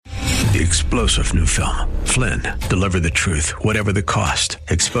The explosive new film, Flynn, deliver the truth, whatever the cost,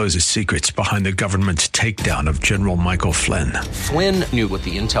 exposes secrets behind the government's takedown of General Michael Flynn. Flynn knew what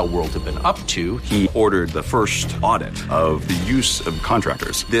the intel world had been up to. He ordered the first audit of the use of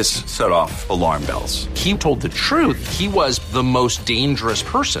contractors. This set off alarm bells. He told the truth. He was the most dangerous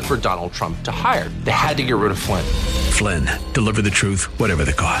person for Donald Trump to hire. They had to get rid of Flynn. Flynn, deliver the truth, whatever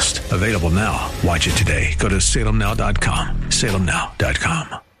the cost. Available now. Watch it today. Go to salemnow.com.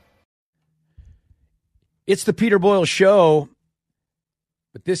 salemnow.com. It's the Peter Boyle Show,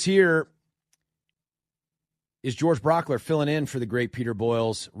 but this here is George Brockler filling in for the great Peter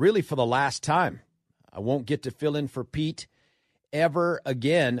Boyles, really for the last time. I won't get to fill in for Pete ever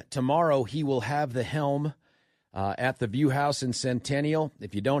again. Tomorrow he will have the helm at the View House in Centennial.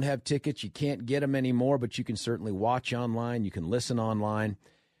 If you don't have tickets, you can't get them anymore, but you can certainly watch online. You can listen online,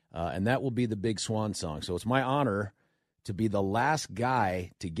 and that will be the big swan song. So it's my honor to be the last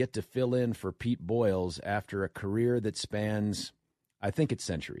guy to get to fill in for Pete Boyles after a career that spans, I think it's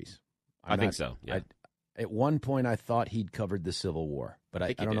centuries. I think so, yeah. At one point, I thought he'd covered the Civil War, but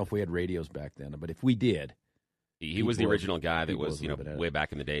I don't know if we had radios back then. But if we did. He was the original guy that was, way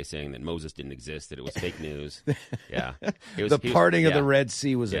back in the day saying that Moses didn't exist, that it was fake news. Yeah. The parting of the Red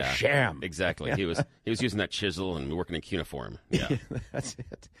Sea was a sham. Exactly. He was using that chisel and working in cuneiform. Yeah. That's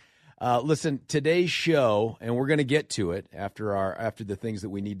it. Listen, today's show, and we're going to get to it after the things that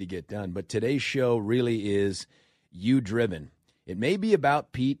we need to get done, but today's show really is you-driven. It may be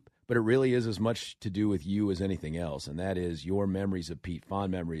about Pete, but it really is as much to do with you as anything else, and that is your memories of Pete,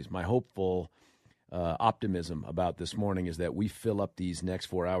 fond memories. My hopeful optimism about this morning is that we fill up these next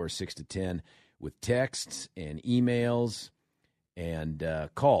 4 hours, 6 to 10, with texts and emails and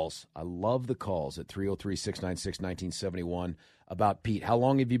calls. I love the calls at 303-696-1971 about Pete. How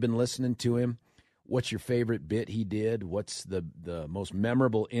long have you been listening to him? What's your favorite bit he did? What's the most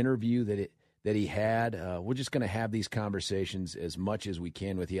memorable interview that he had? We're just going to have these conversations as much as we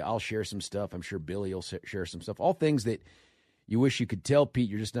can with you. I'll share some stuff. I'm sure Billy will share some stuff. All things that you wish you could tell Pete,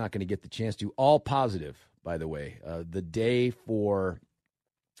 you're just not going to get the chance to. All positive, by the way. The day for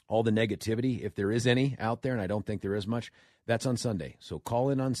all the negativity, if there is any out there, and I don't think there is much, that's on Sunday. So call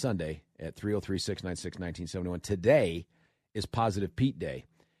in on Sunday at 303-696-1971. Today is Positive Pete Day,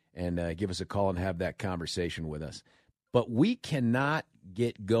 and give us a call and have that conversation with us. But we cannot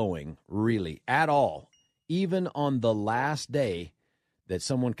get going, really, at all, even on the last day that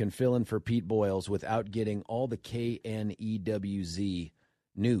someone can fill in for Pete Boyles without getting all the KNEWZ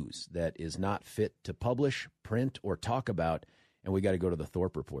news that is not fit to publish, print, or talk about. And we got to go to the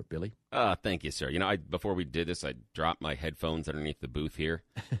Thorpe Report, Billy. Thank you, sir. Before we did this, I dropped my headphones underneath the booth here.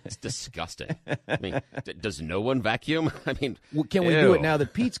 It's disgusting. I mean, does no one vacuum? I mean, can we do it now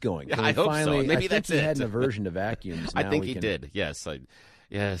that Pete's going? Yeah, I hope so. Maybe that's it. He had an aversion to vacuums. I think he did. Yes,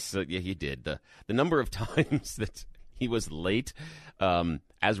 he did. The number of times that he was late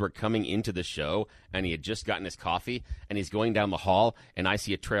as we're coming into the show, and he had just gotten his coffee, and he's going down the hall, and I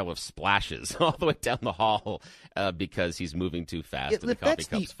see a trail of splashes all the way down the hall because he's moving too fast. And the coffee that's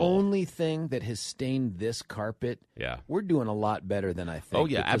cup's the full. only thing that has stained this carpet. Yeah. We're doing a lot better than I think. Oh,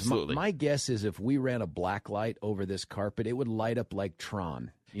 yeah, absolutely. My guess is if we ran a black light over this carpet, it would light up like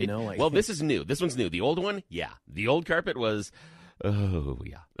Tron. This is new. This one's new. The old one, yeah. The old carpet was... Oh,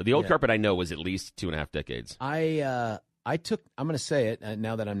 yeah. The old carpet I know was at least 2.5 decades. I'm going to say it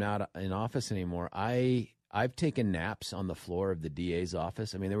now that I'm not in office anymore. I've taken naps on the floor of the DA's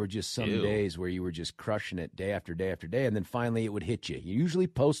office. I mean, there were just some days where you were just crushing it day after day after day, and then finally it would hit you. You usually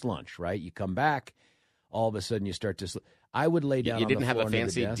post-lunch, right? You come back, all of a sudden you start to I would lay down on the floor. You didn't have a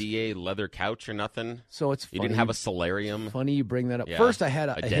fancy DA leather couch or nothing? So it's funny. You didn't have a solarium? Funny you bring that up. Yeah. First, I had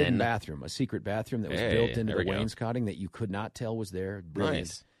a hidden bathroom, a secret bathroom that was built into the wainscoting that you could not tell was there.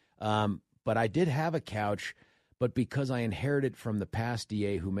 Brilliant. Nice. But I did have a couch, but because I inherited from the past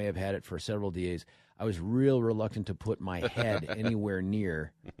DA who may have had it for several DAs, I was real reluctant to put my head anywhere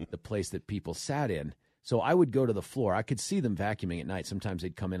near the place that people sat in. So I would go to the floor. I could see them vacuuming at night. Sometimes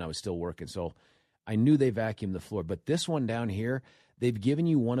they'd come in. I was still working. So I knew they vacuumed the floor. But this one down here, they've given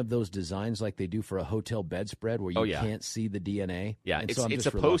you one of those designs like they do for a hotel bedspread where you can't see the DNA. Yeah, and it's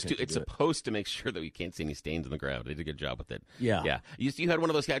supposed to make sure that we can't see any stains on the ground. They did a good job with it. Yeah. Yeah. You had one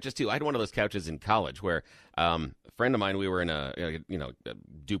of those couches, too. I had one of those couches in college where a friend of mine, we were in a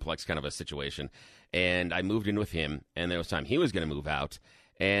duplex kind of a situation, and I moved in with him, and there was time he was going to move out,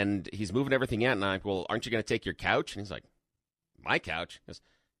 and he's moving everything out, and I'm like, well, aren't you going to take your couch? And he's like, my couch? He goes,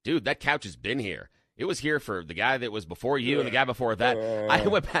 dude, that couch has been here. It was here for the guy that was before you and the guy before that. I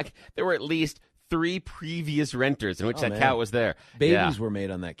went back. There were at least 3 previous renters in which that couch was there. Babies were made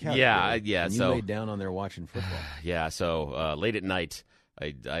on that couch. Yeah, really. yeah. And you laid down on there watching football. Yeah, so late at night,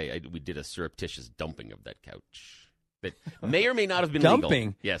 We did a surreptitious dumping of that couch. That may or may not have been Dumping?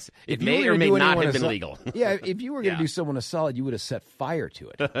 legal. Yes, it may or may not have been legal. Yeah, if you were going to do someone a solid, you would have set fire to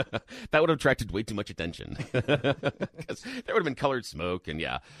it. That would have attracted way too much attention. Because there would have been colored smoke, and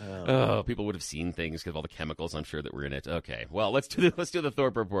people would have seen things because of all the chemicals I'm sure that were in it. Okay, well, let's do the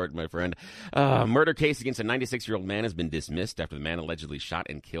Thorpe report, my friend. Murder case against a 96-year-old man has been dismissed after the man allegedly shot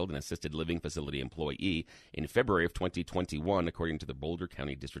and killed an assisted living facility employee in February of 2021, according to the Boulder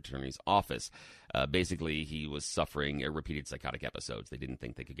County District Attorney's Office. Basically, he was suffering repeated psychotic episodes. They didn't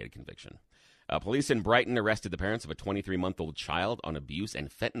think they could get a conviction. Police in Brighton arrested the parents of a 23-month-old child on abuse and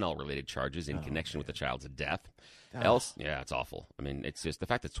fentanyl-related charges in connection with the child's death. It's awful. I mean, it's just the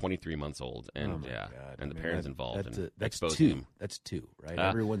fact that it's 23 months old, and the parents involved. That's exposing two. him. That's two, right?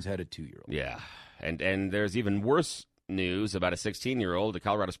 Everyone's had a 2-year-old. Yeah, and there's even worse news about a 16-year-old. A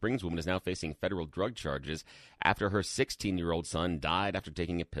Colorado Springs woman is now facing federal drug charges after her 16-year-old son died after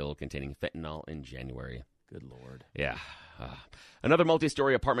taking a pill containing fentanyl in January. Good Lord. Yeah. Another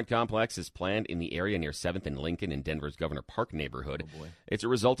multi-story apartment complex is planned in the area near 7th and Lincoln in Denver's Governor Park neighborhood. Oh boy. It's a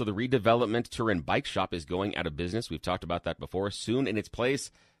result of the redevelopment. Turin Bike Shop is going out of business. We've talked about that before. Soon in its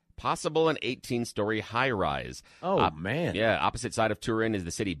place, possible an 18-story high-rise. Oh, man. Yeah, opposite side of Turin is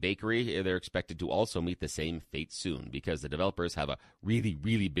the City Bakery. They're expected to also meet the same fate soon because the developers have a really,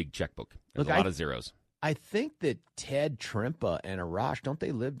 really big checkbook. There's a lot of zeros. I think that Ted Trimpa and Arash, don't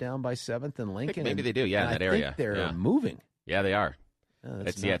they live down by 7th and Lincoln? Maybe they do, in that area. I think they're moving. Yeah, they are. Oh,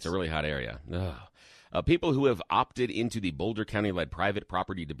 it's a really hot area. People who have opted into the Boulder County-led private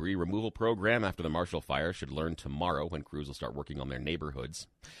property debris removal program after the Marshall Fire should learn tomorrow when crews will start working on their neighborhoods.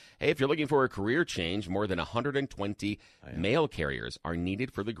 Hey, if you're looking for a career change, more than 120 mail carriers are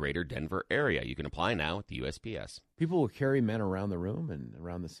needed for the greater Denver area. You can apply now at the USPS. People will carry men around the room and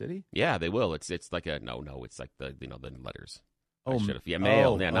around the city? Yeah, they will. It's like it's like the the letters. Oh,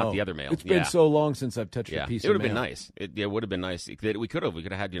 mail. Not the other mail. It's been so long since I've touched a piece of mail. It would have been nice. It would have been nice. We could have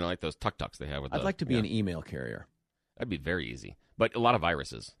had like those tuk-tuks they have. I'd like to be an email carrier. That'd be very easy. But a lot of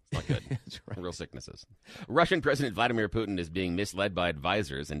viruses. It's not good. That's right. Real sicknesses. Russian President Vladimir Putin is being misled by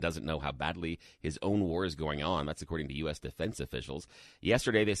advisors and doesn't know how badly his own war is going on. That's according to U.S. defense officials.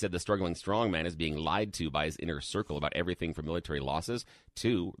 Yesterday, they said the struggling strongman is being lied to by his inner circle about everything from military losses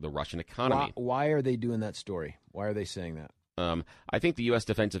to the Russian economy. Why are they doing that story? Why are they saying that? I think the U.S.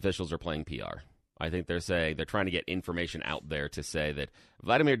 defense officials are playing PR. I think they're trying to get information out there to say that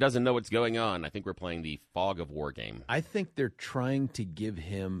Vladimir doesn't know what's going on. I think we're playing the fog of war game. I think they're trying to give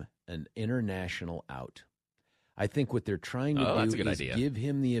him an international out. I think what they're trying to do is give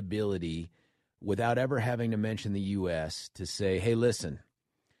him the ability, without ever having to mention the U.S., to say, hey, listen,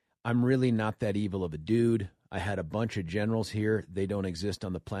 I'm really not that evil of a dude. I had a bunch of generals here. They don't exist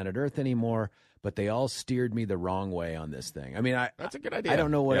on the planet Earth anymore, but they all steered me the wrong way on this thing. I mean, that's a good idea. I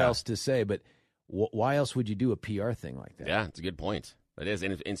don't know what else to say, but why else would you do a PR thing like that? Yeah, it's a good point. It is.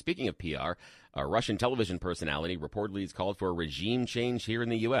 And speaking of PR, a Russian television personality reportedly has called for a regime change here in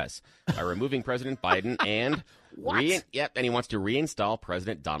the U.S. by removing President Biden and and he wants to reinstall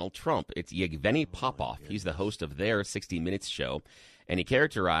President Donald Trump. It's Yevgeny Popov. He's the host of their 60 Minutes show, and he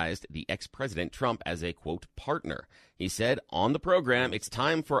characterized the ex-president Trump as a, quote, partner. He said on the program, it's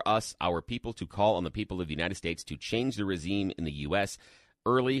time for us, our people, to call on the people of the United States to change the regime in the U.S.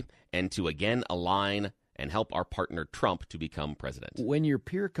 early and to again align and help our partner Trump to become president. When your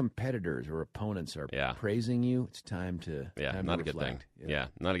peer competitors or opponents are praising you, it's time to not a good thing. Yeah,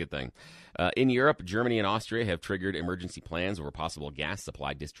 not a good thing. In Europe, Germany and Austria have triggered emergency plans over possible gas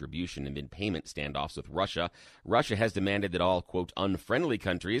supply distribution amid payment standoffs with Russia. Russia has demanded that all, quote, unfriendly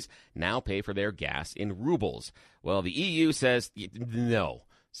countries now pay for their gas in rubles. Well, the EU says no,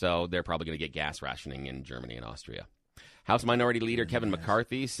 so they're probably going to get gas rationing in Germany and Austria. House Minority Leader Kevin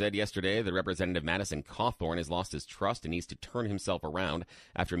McCarthy said yesterday that Representative Madison Cawthorn has lost his trust and needs to turn himself around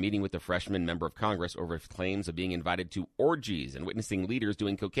after meeting with the freshman member of Congress over claims of being invited to orgies and witnessing leaders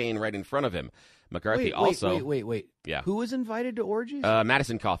doing cocaine right in front of him. McCarthy Wait. Yeah. Who was invited to orgies?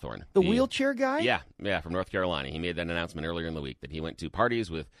 Madison Cawthorn. The wheelchair guy? Yeah, from North Carolina. He made that announcement earlier in the week that he went to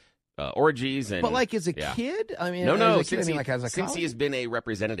parties with orgies and. But like as a kid? I mean, no. Since he has been a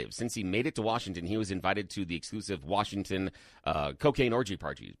representative, since he made it to Washington, he was invited to the exclusive Washington cocaine orgy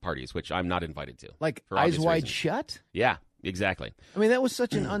parties, which I'm not invited to. Like Eyes Wide Shut? Yeah, exactly. I mean, that was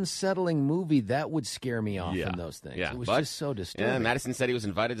such an unsettling movie. That would scare me off in those things. Yeah, it was just so disturbing. Yeah, Madison said he was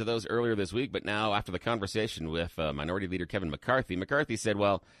invited to those earlier this week, but now after the conversation with Minority Leader Kevin McCarthy said,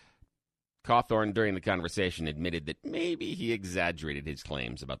 well, Cawthorn, during the conversation, admitted that maybe he exaggerated his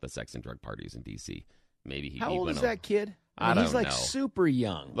claims about the sex and drug parties in D.C. Maybe he. How old is that kid? I don't know. He's like super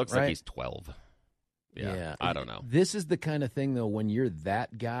young. Looks like he's 12. Yeah, I don't know. This is the kind of thing, though, when you're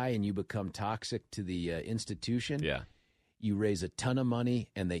that guy and you become toxic to the institution, you raise a ton of money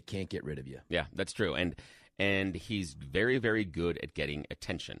and they can't get rid of you. Yeah, that's true. And he's very, very good at getting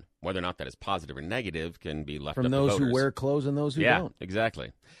attention. Whether or not that is positive or negative can be left from up to those voters. who wear clothes and those who don't. Yeah,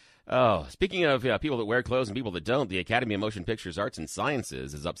 exactly. Oh, speaking of people that wear clothes and people that don't, the Academy of Motion Pictures Arts and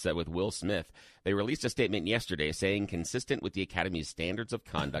Sciences is upset with Will Smith. They released a statement yesterday saying, consistent with the Academy's standards of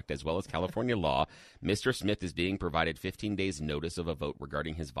conduct as well as California law, Mr. Smith is being provided 15 days notice of a vote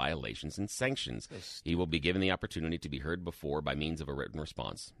regarding his violations and sanctions. He will be given the opportunity to be heard before by means of a written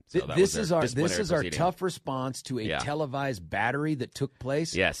response. So this is our tough response to a televised battery that took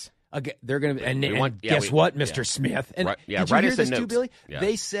place. Yes. Okay, they're going to, guess what, Mr. Smith? And did you hear this too, Billy? Yeah.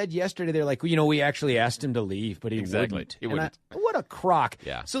 They said yesterday, they're like, we actually asked him to leave, but he wouldn't. He wouldn't. What a crock.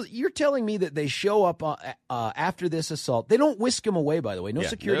 Yeah. So you're telling me that they show up after this assault. They don't whisk him away, by the way. No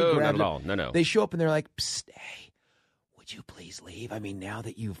security grabs not at him. all. No. They show up and they're like, psst, hey, would you please leave? I mean, now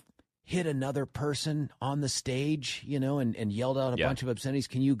that you've hit another person on the stage, and yelled out a bunch of obscenities,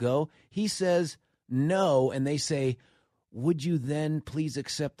 can you go? He says no, and they say, would you then please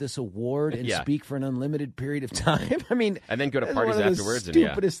accept this award and speak for an unlimited period of time? I mean, and then go to parties one of afterwards. The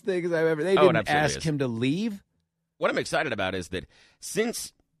stupidest things I've ever. They didn't ask him to leave. What I'm excited about is that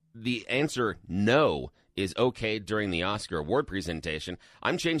since the answer no is okay during the Oscar award presentation,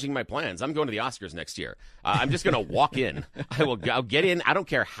 I'm changing my plans. I'm going to the Oscars next year. I'm just going to walk in. I'll get in. I don't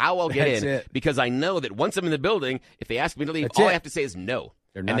care how I'll get in because I know that once I'm in the building, if they ask me to leave, all I have to say is no.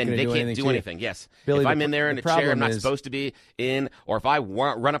 And then they can't do anything. Yes. Billy, if I'm in there in a chair I'm not supposed to be in, or if I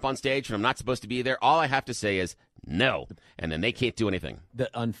run up on stage and I'm not supposed to be there, all I have to say is no. And then they can't do anything.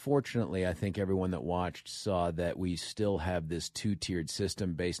 Unfortunately, I think everyone that watched saw that we still have this two-tiered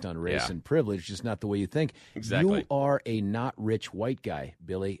system based on race and privilege, just not the way you think. Exactly. You are a not rich white guy,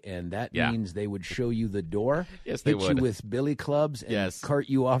 Billy, and that means they would show you the door, yes, they hit would. you with billy clubs, and cart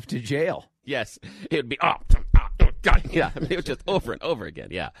you off to jail. Yes. It would be, God. Yeah. I mean, it was just over and over again.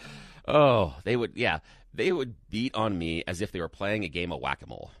 Yeah. Oh, they would beat on me as if they were playing a game of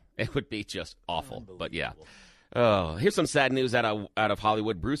whack-a-mole. It would be just awful. But yeah. Oh, here's some sad news out of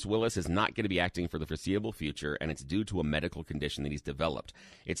Hollywood. Bruce Willis is not going to be acting for the foreseeable future, and it's due to a medical condition that he's developed.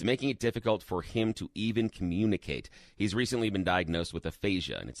 It's making it difficult for him to even communicate. He's recently been diagnosed with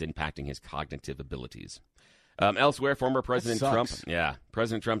aphasia, and it's impacting his cognitive abilities. Elsewhere, former President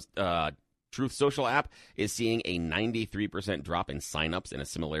Trump's Truth Social app is seeing a 93% drop in signups and a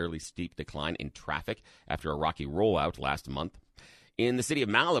similarly steep decline in traffic after a rocky rollout last month. In the city of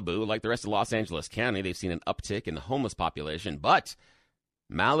Malibu, like the rest of Los Angeles County, they've seen an uptick in the homeless population, but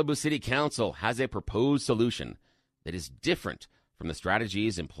Malibu City Council has a proposed solution that is different from the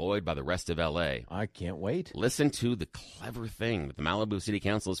strategies employed by the rest of L.A. I can't wait. Listen to the clever thing that the Malibu City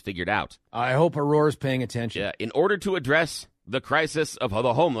Council has figured out. I hope Aurora's paying attention. Yeah, in order to address the crisis of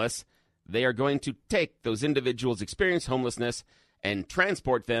the homeless, they are going to take those individuals experience homelessness and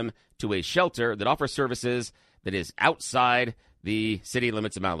transport them to a shelter that offers services that is outside the city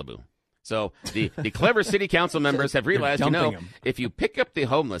limits of Malibu. So the clever city council members have realized, if you pick up the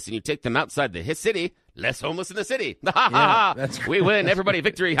homeless and you take them outside the city, less homeless in the city. We win. Everybody,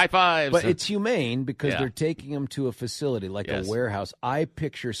 victory, high fives. But it's humane because they're taking them to a facility like a warehouse. I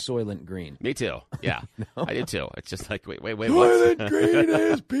picture Soylent Green. Me too. Yeah, I did too. It's just like, wait, Soylent what? Green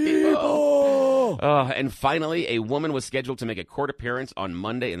is people. And finally, a woman was scheduled to make a court appearance on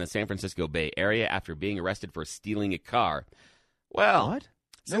Monday in the San Francisco Bay Area after being arrested for stealing a car. Well, what?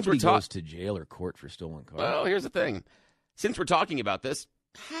 Nobody goes to jail or court for stolen cars. Well, here's the thing. Since we're talking about this,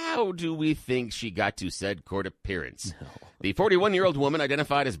 how do we think she got to said court appearance? No. The 41-year-old woman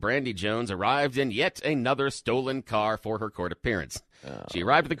identified as Brandy Jones arrived in yet another stolen car for her court appearance. She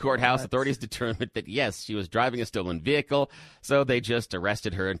arrived at the courthouse. Authorities determined that, yes, she was driving a stolen vehicle, so they just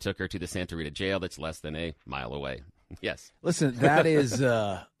arrested her and took her to the Santa Rita jail that's less than a mile away. Yes. Listen, that is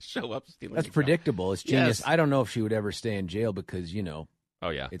show up stealing. That's predictable. It's genius. Yes. I don't know if she would ever stay in jail because, oh,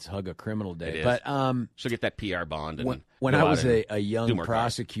 yeah. It's hug a criminal day. It but she'll get that PR bond. And when I was a young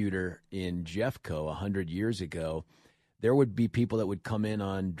prosecutor in Jeffco 100 years ago, there would be people that would come in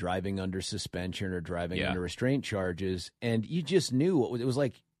on driving under suspension or driving under restraint charges, and you just knew it was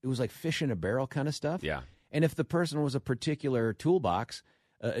like fish in a barrel kind of stuff. Yeah. And if the person was a particular toolbox,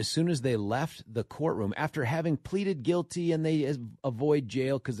 as soon as they left the courtroom, after having pleaded guilty and they avoid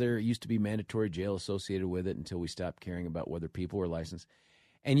jail because there used to be mandatory jail associated with it until we stopped caring about whether people were licensed,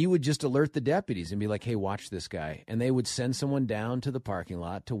 And you would just alert the deputies and be like, "Hey, watch this guy." And they would send someone down to the parking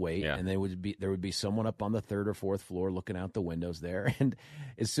lot to wait, and there would be someone up on the 3rd or 4th floor looking out the windows there. And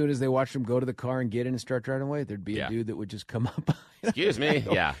as soon as they watched him go to the car and get in and start driving away, there'd be a dude that would just come up. Excuse me.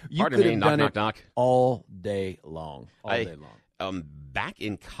 Yeah. You Pardon could me. have Knock, done knock, it knock. all day long. Back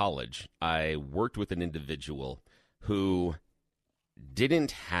in college, I worked with an individual who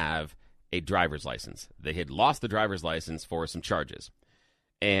didn't have a driver's license. They had lost the driver's license for some charges.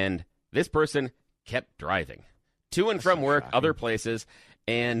 And this person kept driving to and from work, other places.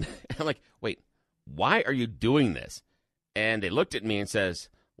 And I'm like, wait, why are you doing this? And they looked at me and says,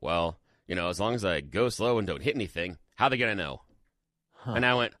 well, as long as I go slow and don't hit anything, how are they going to know? Huh. And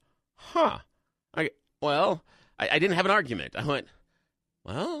I went, I didn't have an argument. I went,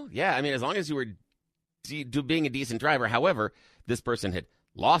 well, yeah, I mean, as long as you were being a decent driver. However, this person had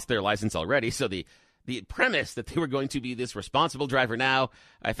lost their license already, so the premise that they were going to be this responsible driver now,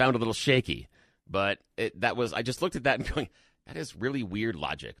 I found a little shaky. But I just looked at that and going, that is really weird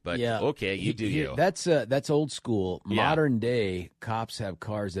logic. But okay, you do you. That's old school. Modern day cops have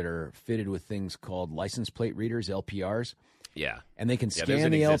cars that are fitted with things called license plate readers, LPRs. Yeah. And they can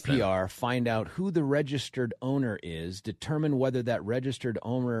scan the LPR, find out who the registered owner is, determine whether that registered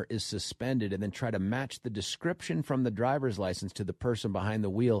owner is suspended, and then try to match the description from the driver's license to the person behind the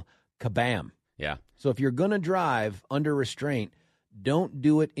wheel. Kabam. Yeah. So if you're going to drive under restraint, don't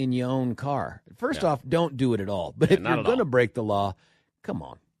do it in your own car. First off, don't do it at all. But if you're going to break the law, come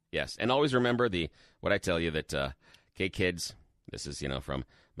on. Yes. And always remember what I tell you that, okay, kids, this is, from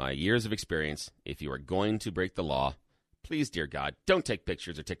my years of experience. If you are going to break the law, please, dear God, don't take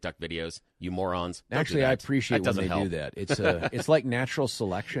pictures or TikTok videos, you morons. Actually, I appreciate when they do that. It's like natural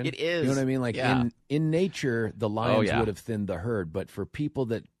selection. It is. You know what I mean? Like in nature, the lions would have thinned the herd. But for people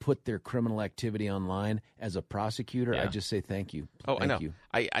that put their criminal activity online, as a prosecutor, I just say thank you. I know.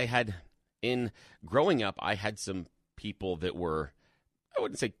 I had, in growing up, I had some people that were, I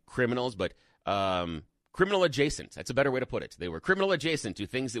wouldn't say criminals, but criminal adjacent. That's a better way to put it. They were criminal adjacent to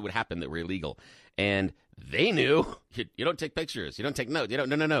things that would happen that were illegal. And they knew you don't take pictures. You don't take notes.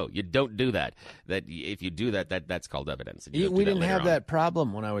 No. You don't do that. That if you do that's called evidence. We didn't have that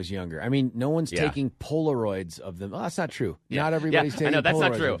problem when I was younger. I mean, no one's taking Polaroids of them. Oh, that's not true. Yeah. Not everybody's taking Polaroids. I know, that's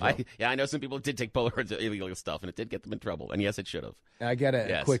not true. I know some people did take Polaroids of illegal stuff, and it did get them in trouble. And yes, it should have. I got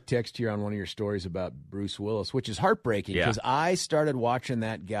a quick text here on one of your stories about Bruce Willis, which is heartbreaking because I started watching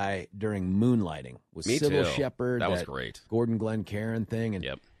that guy during Moonlighting with Sybil Shepherd. That was great. Gordon Glencairn thing.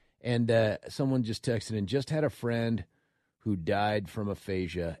 And And someone just texted and just had a friend who died from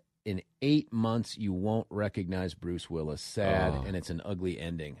aphasia. In 8 months, you won't recognize Bruce Willis. Sad, and it's an ugly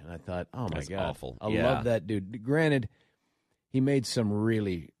ending. And I thought, oh, my God. Awful. I love that dude. Granted, he made some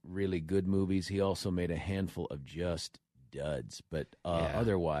really, really good movies. He also made a handful of just duds. But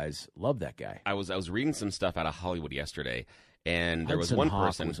otherwise, love that guy. I was reading some stuff out of Hollywood yesterday. And there Hudson was one Hawk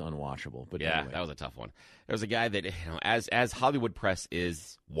person was unwatchable, but yeah, anyway. That was a tough one. There was a guy that, as Hollywood press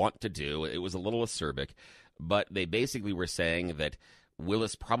is wont to do, it was a little acerbic, but they basically were saying that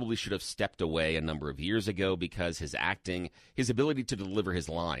Willis probably should have stepped away a number of years ago because his acting, his ability to deliver his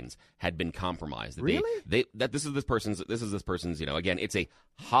lines had been compromised. Really? This is this person's. Again, it's a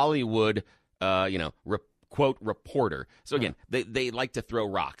Hollywood, quote reporter. So again, they like to throw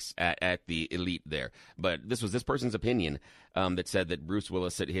rocks at the elite there. But this was this person's opinion that said that Bruce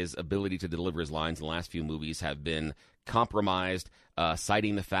Willis, his ability to deliver his lines in the last few movies have been compromised,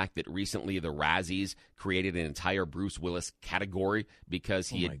 citing the fact that recently the Razzies created an entire Bruce Willis category because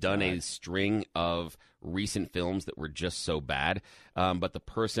he had done a string of recent films that were just so bad. But the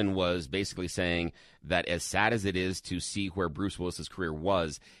person was basically saying that as sad as it is to see where Bruce Willis's career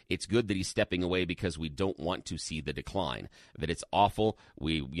was, it's good that he's stepping away because we don't want to see the decline. That it's awful.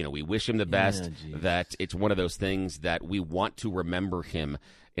 We wish him the best. That it's one of those things that we want to remember him,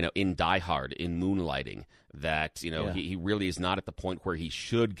 in Die Hard, in Moonlighting. That he really is not at the point where he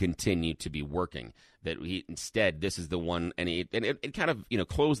should continue to be working. That instead, this is the one, and it kind of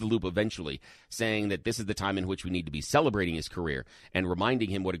closed the loop eventually, saying that this is the time in which we need to be celebrating his career and reminding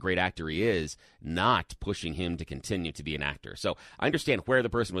him what a great actor he is, not pushing him to continue to be an actor. So I understand where the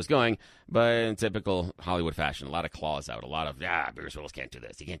person was going, but in typical Hollywood fashion, a lot of claws out, a lot of Bruce Willis can't do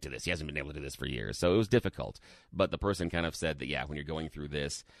this, he can't do this, he hasn't been able to do this for years. So it was difficult. But the person kind of said that when you're going through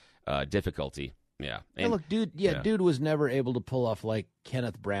this difficulty. Yeah. And, look, dude was never able to pull off like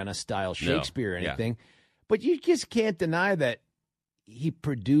Kenneth Branagh style Shakespeare or anything. Yeah. But you just can't deny that he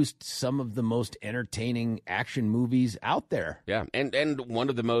produced some of the most entertaining action movies out there. Yeah, and one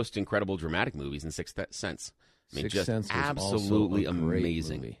of the most incredible dramatic movies in Sixth Sense. Sixth Sense was absolutely also a great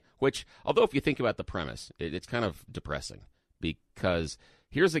amazing. Movie. Which, although if you think about the premise, it's kind of depressing because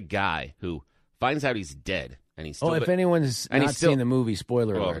here's a guy who finds out he's dead, and he's still. If anyone's not seen the movie,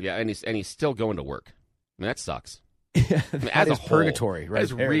 spoiler alert. Yeah, and he's still going to work. I mean, that sucks. That is purgatory, right?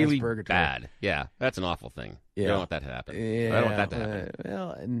 That's really bad. Yeah, that's an awful thing. Yeah. You don't want that to happen. Yeah, I don't want that to happen.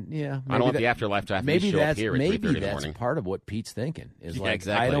 I don't want the afterlife to have to show up here at 3:30 in the morning. Maybe that's part of what Pete's thinking.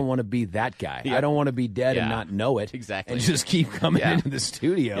 Exactly. I don't want to be that guy. Yeah. I don't want to be dead and not know it. Exactly. And just keep coming into the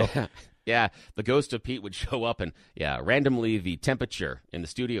studio. Yeah, the ghost of Pete would show up, and randomly the temperature in the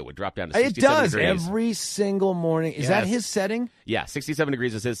studio would drop down to 67 degrees. It does every single morning. Is that his setting? Yeah, 67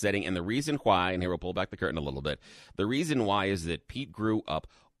 degrees is his setting, and the reason why, and here we'll pull back the curtain a little bit, the reason why is that Pete grew up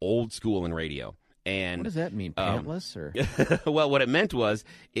old school in radio. And what does that mean, pantless? Or well, what it meant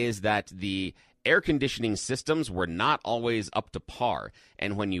is that the air conditioning systems were not always up to par.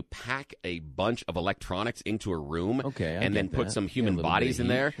 And when you pack a bunch of electronics into a room and then put some human bodies in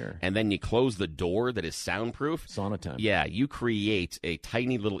there, and then you close the door that is soundproof. Sauna time. Yeah, you create a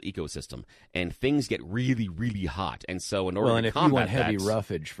tiny little ecosystem, and things get really, really hot. And so in order to combat that... Well, and if you want heavy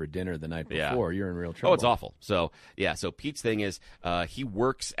roughage for dinner the night before, you're in real trouble. Oh, it's awful. So Pete's thing is he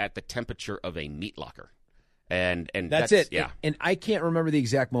works at the temperature of a meat locker. And that's it. Yeah. And I can't remember the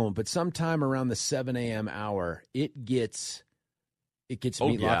exact moment, but sometime around the 7 a.m. hour, it gets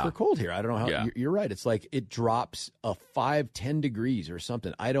meat locker cold here. I don't know how. Yeah. You're right. It's like it drops 5-10 degrees or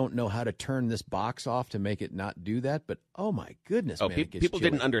something. I don't know how to turn this box off to make it not do that. But oh my goodness, man, people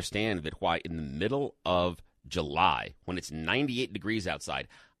didn't understand that why in the middle of July, when it's 98 degrees outside,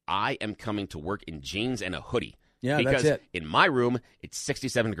 I am coming to work in jeans and a hoodie. Yeah, because that's it. In my room, it's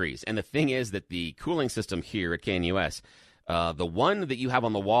 67 degrees. And the thing is that the cooling system here at KNUS, the one that you have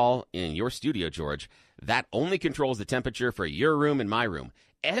on the wall in your studio, George, that only controls the temperature for your room and my room.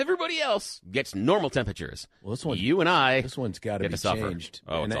 Everybody else gets normal temperatures. Well, this one's got to be changed.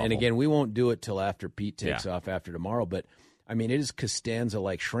 Oh, and again, we won't do it till after Pete takes off after tomorrow. But I mean, it is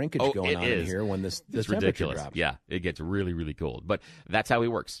Costanza-like shrinkage going on in here when this temperature ridiculous. drops. Yeah, it gets really, really cold. But that's how he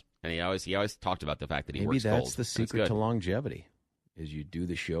works. And he always talked about the fact that he works cold. Maybe that's the secret to longevity, is you do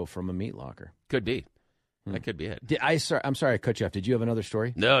the show from a meat locker. Could be. That could be it. I'm sorry I cut you off. Did you have another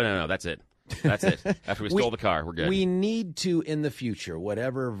story? No. That's it. That's it. After we stole the car, we're good. We need to, in the future,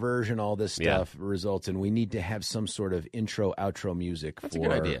 whatever version all this stuff results in, we need to have some sort of intro, outro music That's a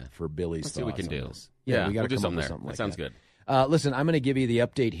good idea. For Billy's Let's see what we can do. This. Yeah, we got to do come something up with there. something like Sounds good. Listen, I'm going to give you the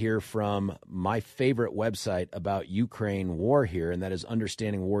update here from my favorite website about Ukraine war here, and that is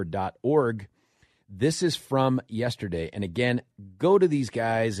understandingwar.org. This is from yesterday. And again, go to these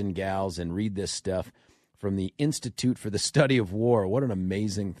guys and gals and read this stuff from the Institute for the Study of War. What an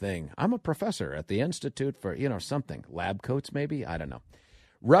amazing thing. I'm a professor at the Institute for, something. Lab coats, maybe? I don't know.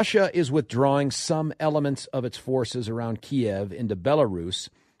 Russia is withdrawing some elements of its forces around Kiev into Belarus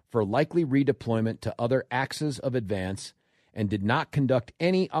for likely redeployment to other axes of advance, and did not conduct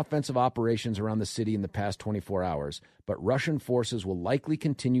any offensive operations around the city in the past 24 hours, but Russian forces will likely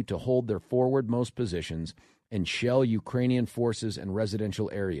continue to hold their forwardmost positions and shell Ukrainian forces and residential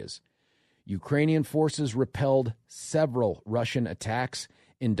areas. Ukrainian forces repelled several Russian attacks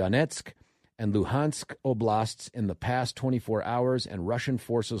in Donetsk and Luhansk oblasts in the past 24 hours, and Russian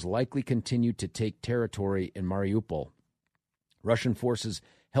forces likely continue to take territory in Mariupol. Russian forces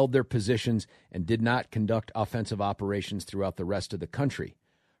held their positions and did not conduct offensive operations throughout the rest of the country.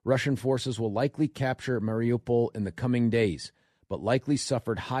 Russian forces will likely capture Mariupol in the coming days, but likely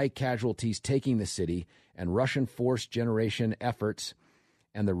suffered high casualties taking the city, and Russian force generation efforts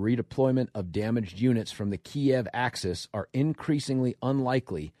and the redeployment of damaged units from the Kiev axis are increasingly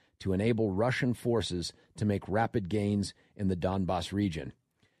unlikely to enable Russian forces to make rapid gains in the Donbas region.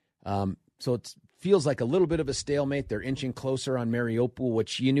 So it feels like a little bit of a stalemate. They're inching closer on Mariupol,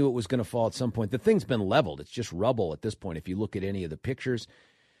 which you knew it was going to fall at some point. The thing's been leveled. It's just rubble at this point if you look at any of the pictures.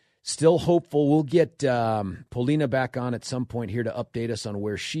 Still hopeful. We'll get Polina back on at some point here to update us on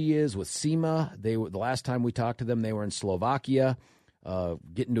where she is with SEMA. The last time we talked to them, they were in Slovakia,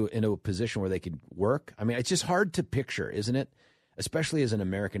 getting into a position where they could work. I mean, it's just hard to picture, isn't it? Especially as an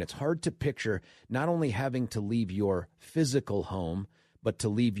American, it's hard to picture not only having to leave your physical home, but to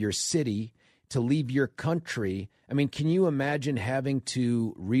leave your city, to leave your country. I mean, can you imagine having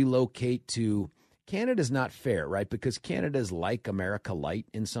to relocate to Canada's not fair, right? Because Canada's like America light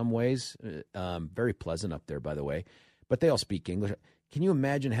in some ways. Very pleasant up there, by the way. But they all speak English. Can you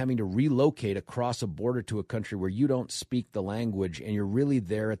imagine having to relocate across a border to a country where you don't speak the language and you're really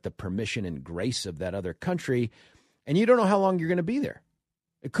there at the permission and grace of that other country, and you don't know how long you're going to be there?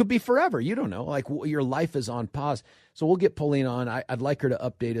 It could be forever. You don't know. Like, your life is on pause. So we'll get Pauline on. I'd like her to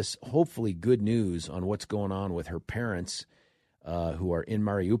update us, hopefully good news on what's going on with her parents who are in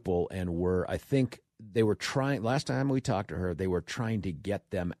Mariupol and were, I think, they were trying, last time we talked to her, they were trying to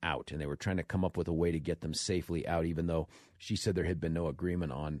get them out, and they were trying to come up with a way to get them safely out, even though she said there had been no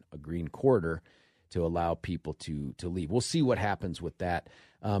agreement on a green corridor to allow people to leave. We'll see what happens with that.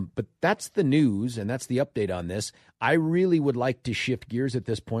 But that's the news, and that's the update on this. I really would like to shift gears at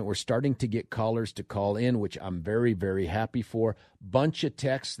this point. We're starting to get callers to call in, which I'm very, very happy for. Bunch of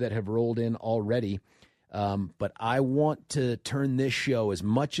texts that have rolled in already. But I want to turn this show as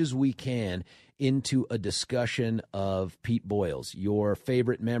much as we can into a discussion of Pete Boyles, your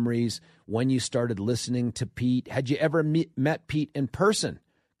favorite memories, when you started listening to Pete. Had you ever met Pete in person?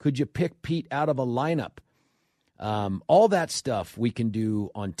 Could you pick Pete out of a lineup? All that stuff we can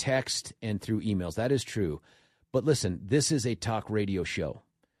do on text and through emails. That is true. But listen, this is a talk radio show.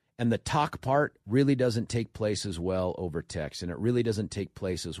 And the talk part really doesn't take place as well over text. And it really doesn't take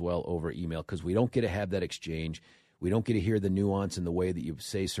place as well over email because we don't get to have that exchange. We don't get to hear the nuance in the way that you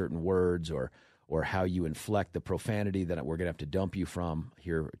say certain words or how you inflect the profanity that we're going to have to dump you from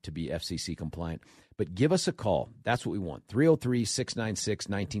here to be FCC compliant. But give us a call. That's what we want.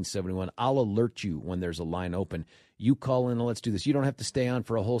 303-696-1971. I'll alert you when there's a line open. You call in and let's do this. You don't have to stay on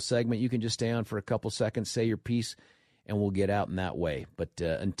for a whole segment. You can just stay on for a couple seconds, say your piece, and we'll get out in that way. But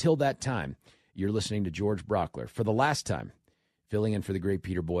until that time, you're listening to George Brockler. For the last time, filling in for the great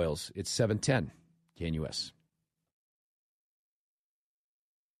Peter Boyles. It's 710 KNUS.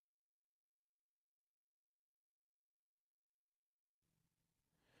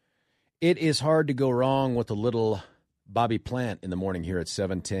 It is hard to go wrong with a little Bobby Plant in the morning here at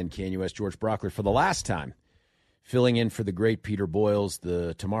 710 KNUS. George Brockler for the last time, filling in for the great Peter Boyles.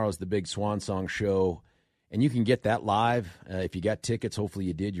 Tomorrow's the big Swan Song show, and you can get that live. If you got tickets, hopefully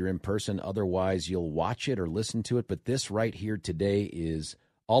you did. You're in person. Otherwise, you'll watch it or listen to it. But this right here today is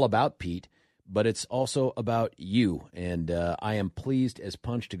all about Pete, but it's also about you. And I am pleased as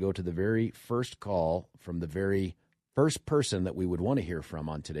punch to go to the very first call from the very first person that we would want to hear from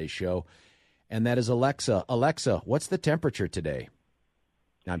on today's show, and that is Alexa. Alexa, what's the temperature today?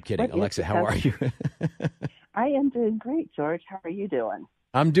 No, I'm kidding. Alexa, how are you? I am doing great, George. How are you doing?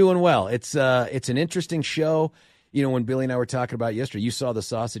 I'm doing well. It's an interesting show. You know, when Billy and I were talking about it yesterday, you saw the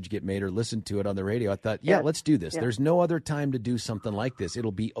sausage get made or listened to it on the radio. I thought, let's do this. Yeah. There's no other time to do something like this.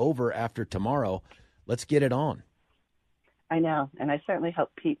 It'll be over after tomorrow. Let's get it on. I know, and I certainly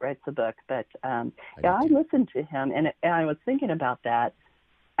hope Pete writes a book. But I listened to him, and I was thinking about that.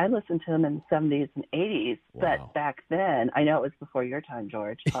 I listened to him in the 70s and 80s, but back then, I know it was before your time,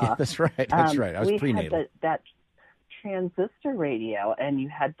 George. That's right. That's right. I was prenatal. Had that transistor radio, and you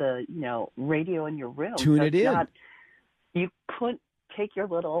had the radio in your room. Tune it in. You couldn't take your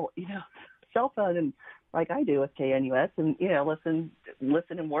little cell phone and like I do with KNUS and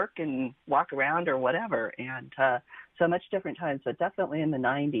listen and work and walk around or whatever, and so much different times, but definitely in the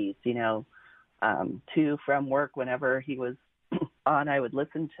 90s, to from work whenever he was on, I would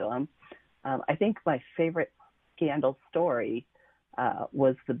listen to him. I think my favorite scandal story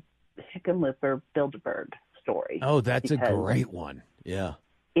was the Hickenlooper Bilderberg story. Oh, that's a great one. Yeah.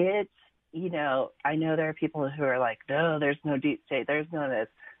 It's, I know there are people who are like, no, there's no deep state, there's no this.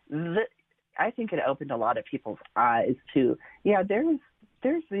 I think it opened a lot of people's eyes to, there's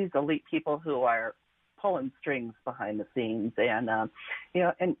these elite people who are pulling strings behind the scenes. And,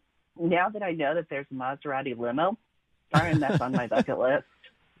 and now that I know that there's a Maserati limo, that's on my bucket list.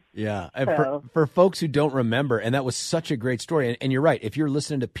 Yeah. So, for folks who don't remember, and that was such a great story. And you're right. If you're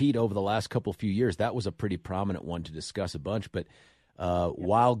listening to Pete over the last few years, that was a pretty prominent one to discuss a bunch. But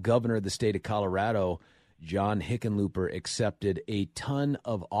while governor of the state of Colorado, John Hickenlooper accepted a ton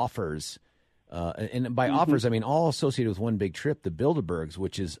of offers. And by offers, I mean all associated with one big trip, the Bilderbergs,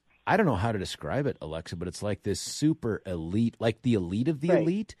 which is, I don't know how to describe it, Alexa, but it's like this super elite, like the elite of the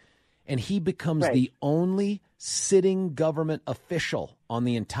elite. And he becomes the only sitting government official on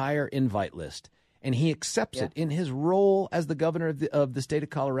the entire invite list. And he accepts it in his role as the governor of the state of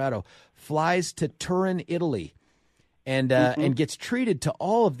Colorado, flies to Turin, Italy, and gets treated to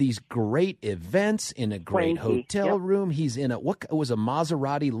all of these great events in a great hotel room. He's in what was a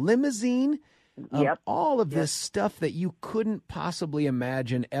Maserati limousine. All of this stuff that you couldn't possibly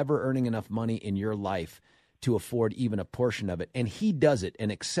imagine ever earning enough money in your life to afford even a portion of it. And he does it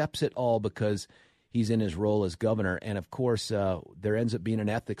and accepts it all because he's in his role as governor. And, of course, there ends up being an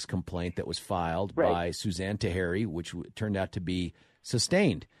ethics complaint that was filed by Suzanne Tahiri, which turned out to be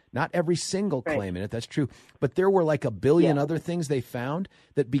sustained. Not every single claim in it, that's true. But there were like a billion other things they found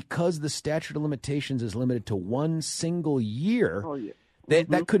that because the statute of limitations is limited to one single year,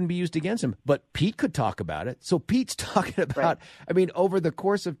 That couldn't be used against him. But Pete could talk about it. So Pete's talking about, I mean, over the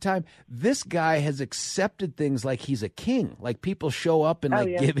course of time, this guy has accepted things like he's a king. Like people show up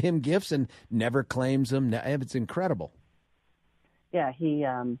and give him gifts and never claims them. It's incredible. Yeah, he,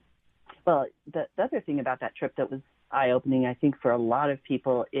 well, the other thing about that trip that was eye-opening, I think, for a lot of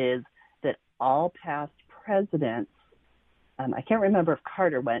people is that all past presidents, I can't remember if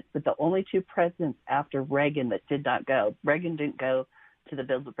Carter went, but the only two presidents after Reagan that did not go, Reagan didn't go to the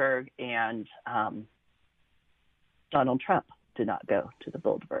Bilderberg, and Donald Trump did not go to the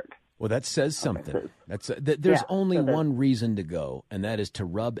Bilderberg. Well, that says something. There's only one reason to go, and that is to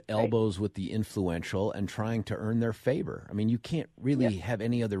rub elbows with the influential and trying to earn their favor. I mean, you can't really have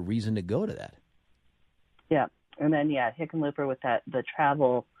any other reason to go to that. Yeah, and then Hickenlooper with the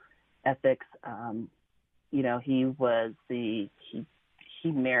travel ethics. You know, he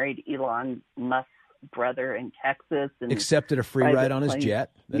married Elon Musk's brother in Texas and accepted a free ride on his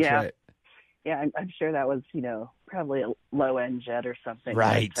jet. That's right. Yeah, I'm sure that was, you know, probably a low-end jet or something.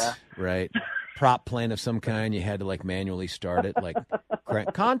 Right, right. Prop plane of some kind. You had to, like, manually start it, like,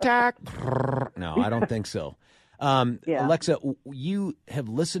 contact. No, I don't think so. Alexa, you have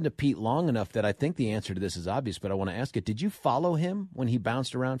listened to Pete long enough that I think the answer to this is obvious, but I want to ask it. Did you follow him when he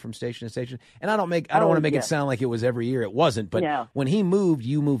bounced around from station to station? And I don't want to make it sound like it was every year. It wasn't, but when he moved,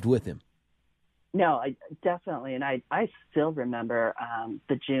 you moved with him. No, I definitely. And I still remember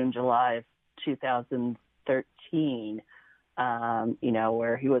the June, July of 2013, you know,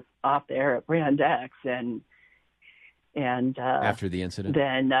 where he was off the air at Brand X and after the incident.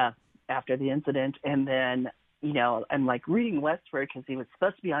 Then after the incident, and then, you know, I'm like reading Westward because he was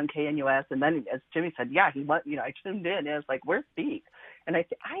supposed to be on KNUS, and then as Jimmy said, he went. You know, I tuned in, and I was like, "Where's Pete?" And I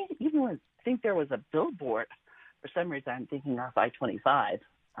even think there was a billboard. For some reason, I'm thinking off I-25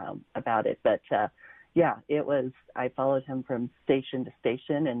 about it, but it was. I followed him from station to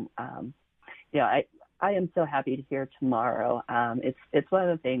station, and I am so happy to hear tomorrow. It's one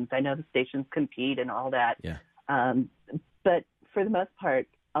of the things. I know the stations compete and all that, but for the most part,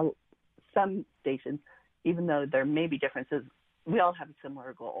 some stations, even though there may be differences, we all have a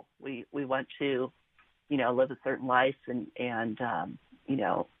similar goal. We want to, you know, live a certain life and you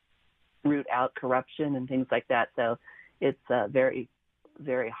know, root out corruption and things like that. So it's very,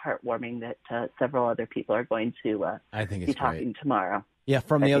 very heartwarming that several other people are going to I think be talking tomorrow. Yeah,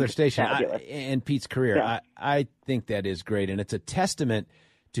 from the other station and Pete's career. Yeah. I think that is great, and it's a testament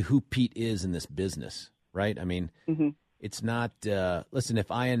to who Pete is in this business, right? I mean, it's not listen,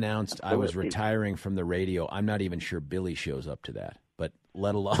 if I announced I was retiring from the radio, I'm not even sure Billy shows up to that, but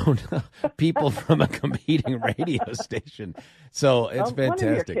let alone people from a competing radio station. So it's fantastic.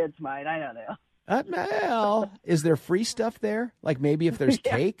 One of your kids might, I don't know. Well, is there free stuff there? Like maybe if there's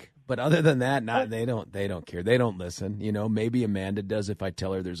cake, but other than that, they don't care. They don't listen. You know, maybe Amanda does if I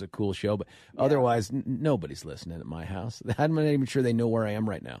tell her there's a cool show, but otherwise nobody's listening at my house. I'm not even sure they know where I am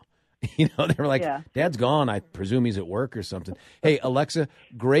right now. You know, they were like, Dad's gone. I presume he's at work or something. Hey, Alexa,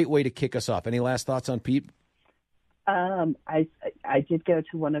 great way to kick us off. Any last thoughts on Pete? I did go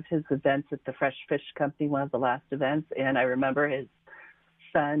to one of his events at the Fresh Fish Company, one of the last events, and I remember his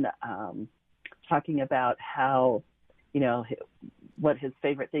son talking about how, you know, what his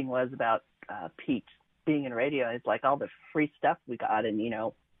favorite thing was about Pete being in radio. It's like all the free stuff we got, and, you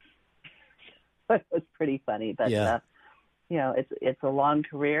know, it was pretty funny. But, you know, it's a long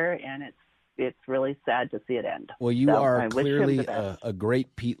career, and it's really sad to see it end. Well, you are clearly a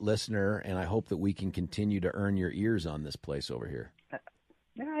great Pete listener, and I hope that we can continue to earn your ears on this place over here.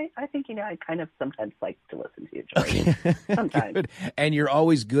 Yeah, I think, you know, I kind of sometimes like to listen to you, Jordan. Okay. Sometimes. Good. And you're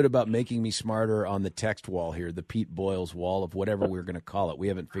always good about making me smarter on the text wall here, the Pete Boyles wall of whatever we're going to call it. We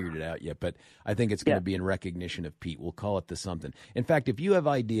haven't figured it out yet, but I think it's going to be in recognition of Pete. We'll call it the something. In fact, if you have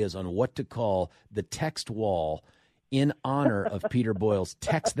ideas on what to call the text wall in honor of Peter Boyles,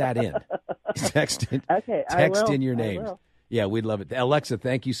 text that in. Text in your names. Yeah, we'd love it. Alexa,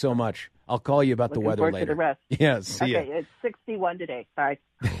 thank you so much. I'll call you about the weather later. To the rest. Yeah, see ya. It's 61 today. Sorry.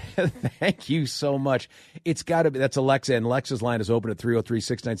 Thank you so much. It's got to be, that's Alexa, and Alexa's line is open at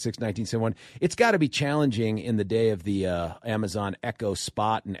 303-696-1971. It's got to be challenging in the day of the Amazon Echo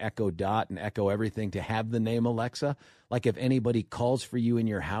Spot and Echo Dot and Echo everything to have the name Alexa. Like if anybody calls for you in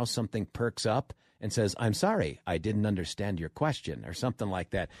your house, something perks up and says, I'm sorry, I didn't understand your question, or something like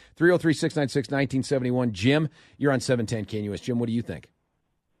that. 303-696-1971. Jim, you're on 710 KNUS. Jim, what do you think?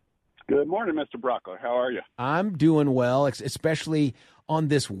 Good morning, Mr. Brocco. How are you? I'm doing well, especially on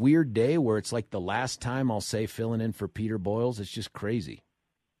this weird day where it's like the last time I'll say filling in for Peter Boyles. It's just crazy.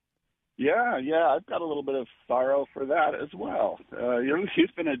 Yeah, I've got a little bit of sorrow for that as well.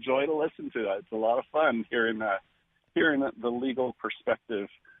 He's been a joy to listen to. It's a lot of fun hearing hearing the legal perspective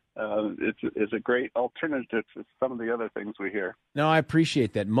is a great alternative to some of the other things we hear. No, I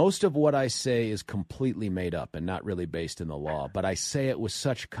appreciate that. Most of what I say is completely made up and not really based in the law, but I say it with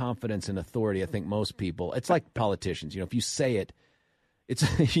such confidence and authority. I think most people, it's like politicians, if you say it, it's,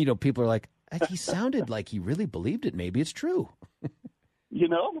 people are like, he sounded like he really believed it. Maybe it's true.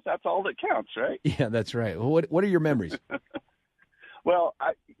 That's all that counts, right? Yeah, that's right. Well, what are your memories? Well,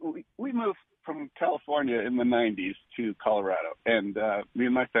 we moved from California in the 90s to Colorado, and me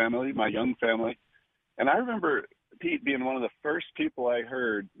and my family, my young family, and I remember Pete being one of the first people I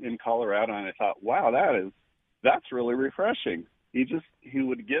heard in Colorado, and I thought, wow, that's really refreshing. He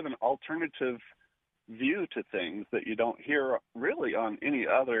would give an alternative view to things that you don't hear really on any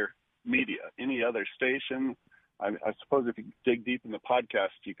other media, any other station. I suppose if you dig deep in the podcast,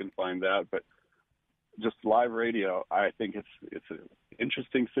 you can find that, but just live radio, I think it's an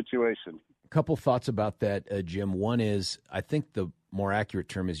interesting situation. A couple thoughts about that, Jim. One is, I think the more accurate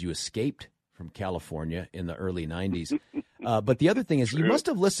term is you escaped from California in the early 90s. But the other thing is, you must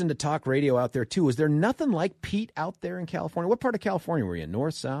have listened to talk radio out there, too. Is there nothing like Pete out there in California? What part of California were you in,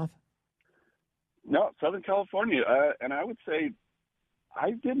 north, south? No, Southern California. And I would say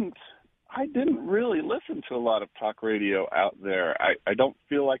I didn't really listen to a lot of talk radio out there. I don't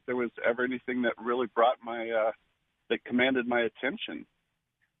feel like there was ever anything that really brought that commanded my attention.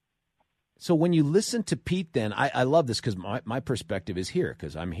 So when you listen to Pete, then, I love this because my perspective is here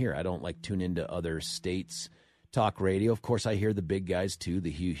because I'm here. I don't like tune into other states' talk radio. Of course, I hear the big guys, too, the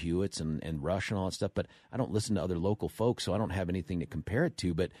Hugh Hewitts and Rush and all that stuff, but I don't listen to other local folks, so I don't have anything to compare it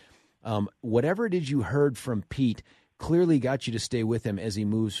to. But whatever it is you heard from Pete clearly got you to stay with him as he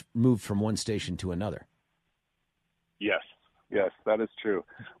moved from one station to another. Yes, that is true.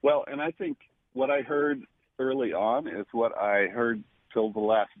 Well, and I think what I heard early on is what I heard till the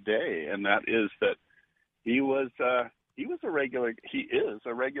last day, and that is that he is a regular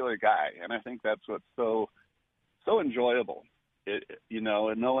guy, and I think that's what's so enjoyable. And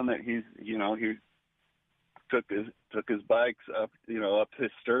knowing that he took his bikes up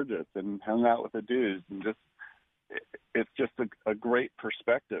his Sturgis and hung out with the dudes, and it's just a great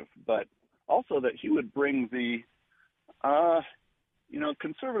perspective. But also that he would bring the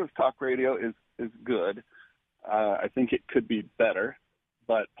conservative talk radio is good. I think it could be better,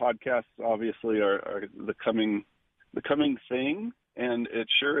 but podcasts obviously are the coming thing, and it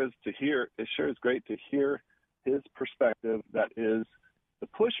sure is great to hear his perspective. That is the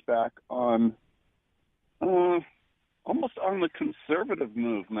pushback on almost on the conservative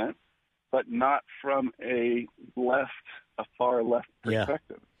movement, but not from a far left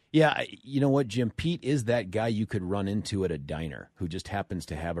perspective. Yeah, you know what, Jim? Pete is that guy you could run into at a diner who just happens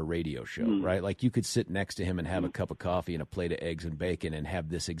to have a radio show, right? Like you could sit next to him and have a cup of coffee and a plate of eggs and bacon and have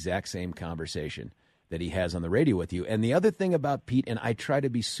this exact same conversation that he has on the radio with you. And the other thing about Pete, and I try to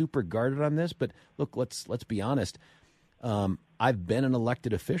be super guarded on this, but look, let's be honest. I've been an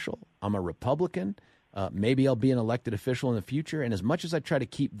elected official. I'm a Republican. Maybe I'll be an elected official in the future. And as much as I try to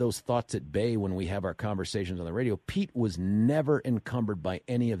keep those thoughts at bay when we have our conversations on the radio, Pete was never encumbered by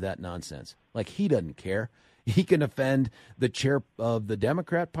any of that nonsense. Like, he doesn't care. He can offend the chair of the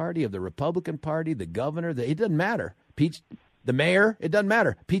Democrat Party, of the Republican Party, the governor. It doesn't matter. Pete's the mayor. It doesn't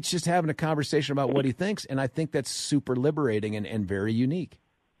matter. Pete's just having a conversation about what he thinks. And I think that's super liberating and very unique.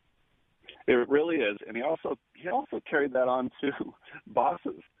 It really is. And he also carried that on to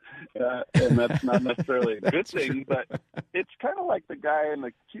bosses. And that's not necessarily a good thing, but it's kind of like the guy in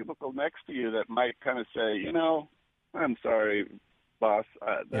the cubicle next to you that might kind of say, I'm sorry, boss,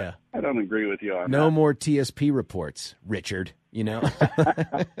 I don't agree with you on that. No more TSP reports, Richard,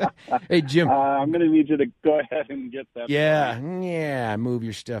 Hey, Jim. I'm going to need you to go ahead and get that. Yeah, move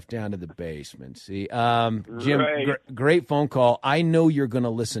your stuff down to the basement. See, Jim, right. Great phone call. I know you're going to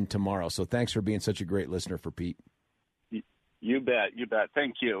listen tomorrow, so thanks for being such a great listener for Pete. You bet.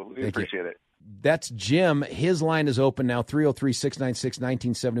 Thank you. We appreciate it. That's Jim. His line is open now,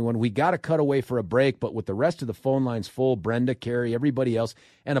 303-696-1971. We got to cut away for a break, but with the rest of the phone lines full, Brenda, Carrie, everybody else,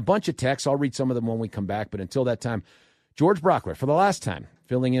 and a bunch of texts, I'll read some of them when we come back. But until that time, George Brockler, for the last time,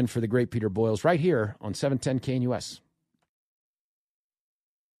 filling in for the great Peter Boyles right here on 710 KNUS.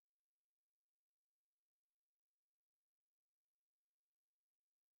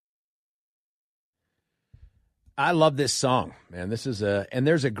 I love this song, man. This is and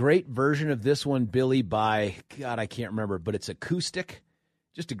there's a great version of this one, Billy, by, God, I can't remember, but it's acoustic.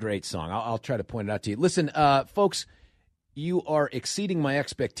 Just a great song. I'll try to point it out to you. Listen, folks, you are exceeding my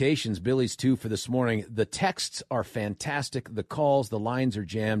expectations, Billy's too, for this morning. The texts are fantastic. The calls, the lines are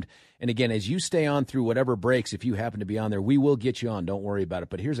jammed. And again, as you stay on through whatever breaks, if you happen to be on there, we will get you on. Don't worry about it.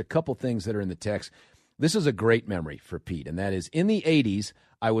 But here's a couple things that are in the text. This is a great memory for Pete, and that is in the 80s,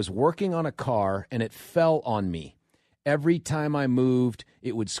 I was working on a car, and it fell on me. Every time I moved,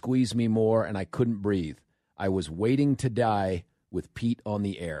 it would squeeze me more, and I couldn't breathe. I was waiting to die with Pete on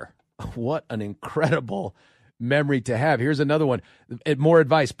the air. What an incredible memory to have. Here's another one. More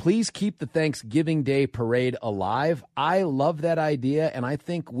advice. Please keep the Thanksgiving Day parade alive. I love that idea, and I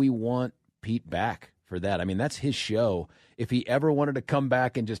think we want Pete back for that. I mean, that's his show. If he ever wanted to come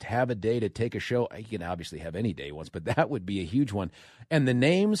back and just have a day to take a show, he can obviously have any day once, but that would be a huge one. And the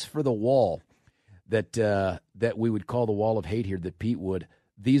names for the wall that we would call the wall of hate here, that Pete would,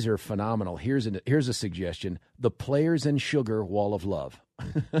 these are phenomenal. Here's a suggestion: the Players and Sugar Wall of Love.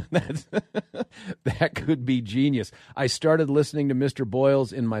 That could be genius. I started listening to Mr.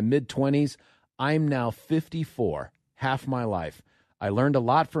 Boyles in my mid-20s. I'm now 54, half my life. I learned a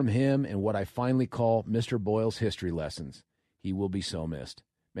lot from him and what I finally call Mr. Boyles history lessons. He will be so missed.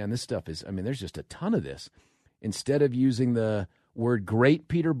 Man, this stuff is, I mean, there's just a ton of this. Instead of using the word great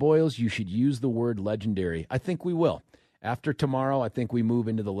Peter Boyles, you should use the word legendary. I think we will. After tomorrow, I think we move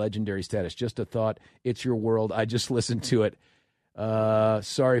into the legendary status. Just a thought. It's your world. I just listened to it.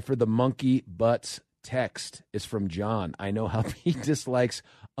 Sorry for the monkey butts text. It's from John. I know how he dislikes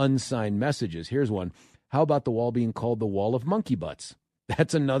unsigned messages. Here's one. How about the wall being called the Wall of Monkey Butts?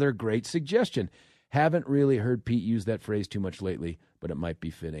 That's another great suggestion. Haven't really heard Pete use that phrase too much lately, but it might be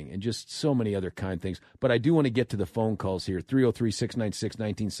fitting. And just so many other kind things. But I do want to get to the phone calls here.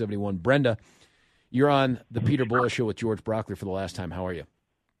 303-696-1971. Brenda, you're on the Peter Boyles Show with George Brockler for the last time. How are you?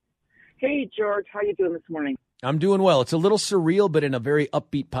 Hey, George. How you doing this morning? I'm doing well. It's a little surreal, but in a very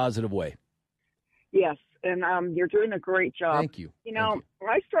upbeat, positive way. Yes, and you're doing a great job. Thank you. You know,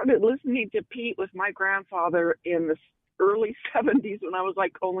 I started listening to Pete with my grandfather in the early 70s when I was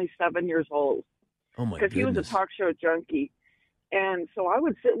like only 7 years old. Oh, my goodness. Because he was a talk show junkie. And so I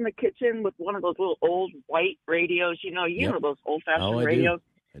would sit in the kitchen with one of those little old white radios, you know those old-fashioned radios.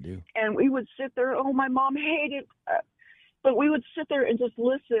 I do. And we would sit there. Oh, my mom hated but we would sit there and just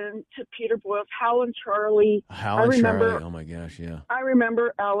listen to Peter Boyles, Hal and Charlie. Charlie, oh my gosh, yeah. I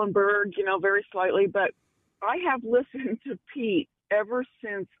remember Alan Berg, very slightly, but I have listened to Pete ever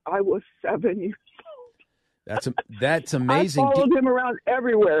since I was 7 years old. That's amazing. I followed him around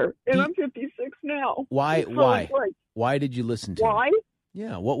everywhere, and I'm 56 now. Why? So why? Why did you listen to him? Why?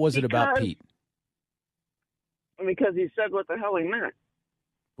 Yeah, what was it about Pete? Because he said what the hell he meant.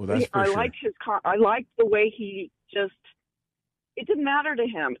 Well, that's for sure. I liked the way he just. It didn't matter to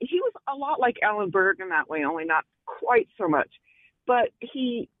him. He was a lot like Alan Berg in that way, only not quite so much. But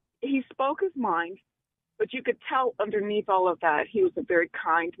he spoke his mind, but you could tell underneath all of that he was a very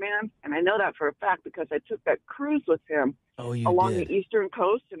kind man. And I know that for a fact because I took that cruise with him along the eastern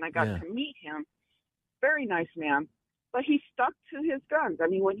coast, and I got to meet him. Very nice man. But he stuck to his guns. I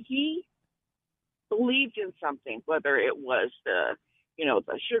mean, when he believed in something, whether it was the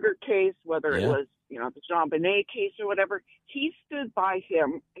sugar case, whether it was, the Jean Bonnet case or whatever, he stood by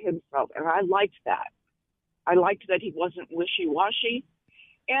himself. And I liked that. I liked that he wasn't wishy-washy.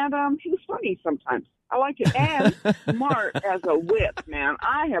 And he was funny sometimes. I liked it. And smart as a whip, man.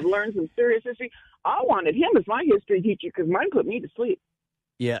 I have learned some serious history. I wanted him as my history teacher because mine put me to sleep.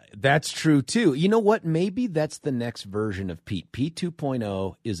 Yeah, that's true, too. You know what? Maybe that's the next version of Pete. Pete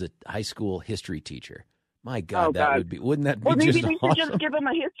 2.0 is a high school history teacher. My God, wouldn't that be maybe just they should awesome? just give him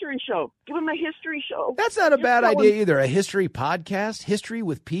a history show. Give him a history show. That's not a bad idea either. A history podcast, History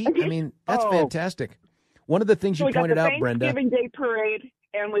with Pete. I mean, that's fantastic. One of the things you pointed out, Brenda. Thanksgiving Day parade,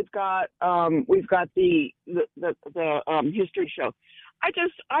 and we've got the history show.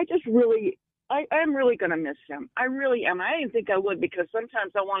 I'm really going to miss him. I really am. I didn't think I would because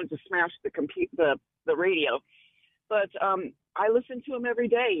sometimes I wanted to smash the radio, but I listen to him every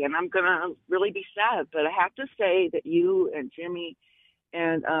day, and I'm going to really be sad. But I have to say that you and Jimmy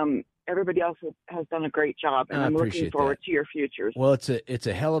and everybody else has done a great job, and I'm looking forward to your futures. Well, it's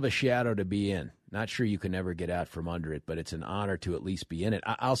a hell of a shadow to be in. Not sure you can ever get out from under it, but it's an honor to at least be in it.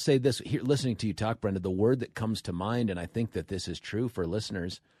 I'll say this, here, listening to you talk, Brenda, the word that comes to mind, and I think that this is true for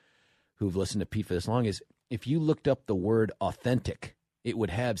listeners who've listened to Pete for this long, is if you looked up the word authentic, it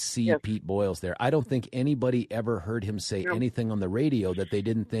would have Pete Boyles there. I don't think anybody ever heard him say anything on the radio that they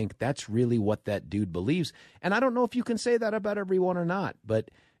didn't think that's really what that dude believes. And I don't know if you can say that about everyone or not,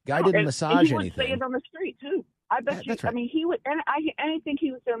 but guy didn't massage anything. He would say it on the street, too. I bet you. Right. I mean, he would, and anything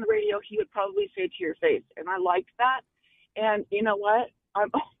he would say on the radio, he would probably say to your face. And I liked that. And you know what?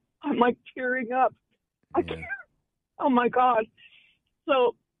 I'm like tearing up. I can't. Oh, my God.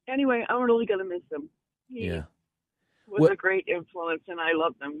 So anyway, I'm really going to miss him. He was a great influence, and I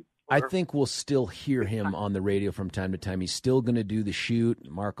loved him. I think we'll still hear him on the radio from time to time. He's still going to do the shoot.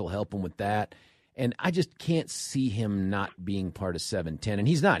 Mark will help him with that. And I just can't see him not being part of 710. And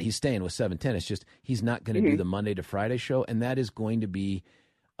he's not. He's staying with 710. It's just he's not going to do the Monday to Friday show, and that is going to be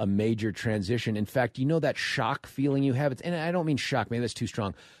a major transition. In fact, you know that shock feeling you have? And I don't mean shock, maybe that's too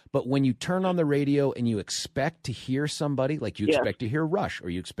strong, but when you turn on the radio and you expect to hear somebody, like you expect to hear Rush or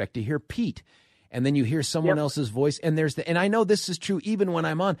you expect to hear Pete, and then you hear someone else's voice, and and I know this is true even when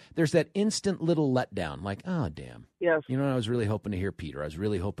I'm on, there's that instant little letdown, like, oh, damn. Yes. You know, I was really hoping to hear Pete, or I was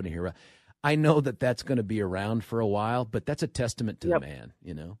really hoping to hear Rush. I know that that's going to be around for a while, but that's a testament to the man,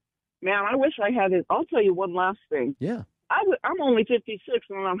 you know? Man, I wish I had it. I'll tell you one last thing. Yeah. I'm only 56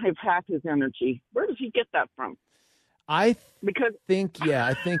 and I don't have half his energy. Where does he get that from? I think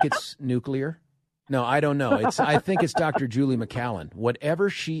it's nuclear. No, I don't know. I think it's Dr. Julie McCallan. Whatever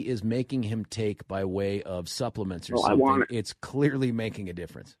she is making him take by way of supplements or something, it's clearly making a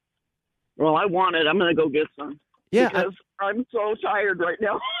difference. Well, I want it. I'm going to go get some. Yeah. Because I'm so tired right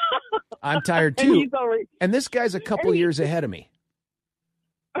now. I'm tired too. And this guy's a couple years ahead of me.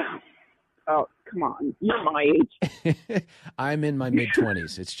 Oh, come on. You're my age. I'm in my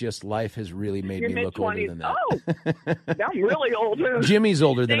mid-20s. It's just life has really made me look older than that. Oh, I'm really old. Jimmy's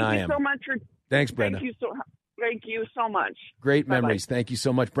older than I am. Thank you so much. Thanks, Brenda. Thank you so much. Great memories. Bye-bye. Thank you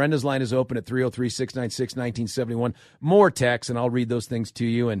so much. Brenda's line is open at 303-696-1971. More texts, and I'll read those things to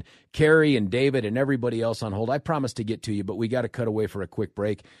you. And Carrie and David and everybody else on hold, I promise to get to you, but we got to cut away for a quick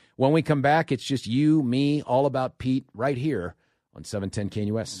break. When we come back, it's just you, me, all about Pete, right here on 710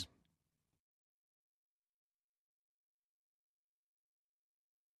 KNUS.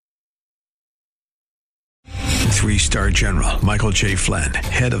 Three-star General Michael J. Flynn,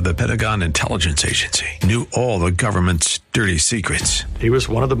 head of the Pentagon Intelligence Agency, knew all the government's dirty secrets. He was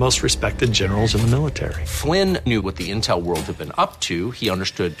one of the most respected generals in the military. Flynn knew what the intel world had been up to. He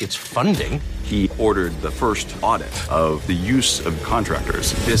understood its funding. He ordered the first audit of the use of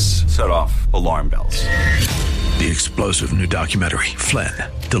contractors. This set off alarm bells. The explosive new documentary, Flynn,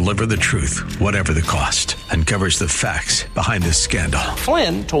 Deliver the Truth, Whatever the Cost, uncovers the facts behind this scandal.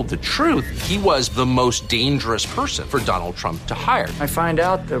 Flynn told the truth. He was the most dangerous person for Donald Trump to hire. I find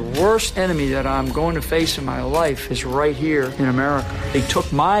out the worst enemy that I'm going to face in my life is right here in America. They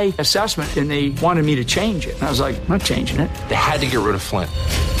took my assessment and they wanted me to change it. And I was like, I'm not changing it. They had to get rid of Flynn.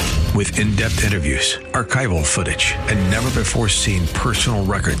 With in-depth interviews, archival footage, and never-before-seen personal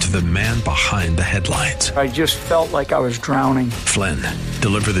records of the man behind the headlines. I just felt like I was drowning. Flynn,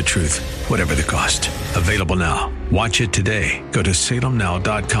 Deliver the Truth, Whatever the Cost. Available now. Watch it today. Go to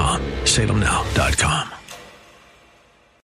salemnow.com. salemnow.com.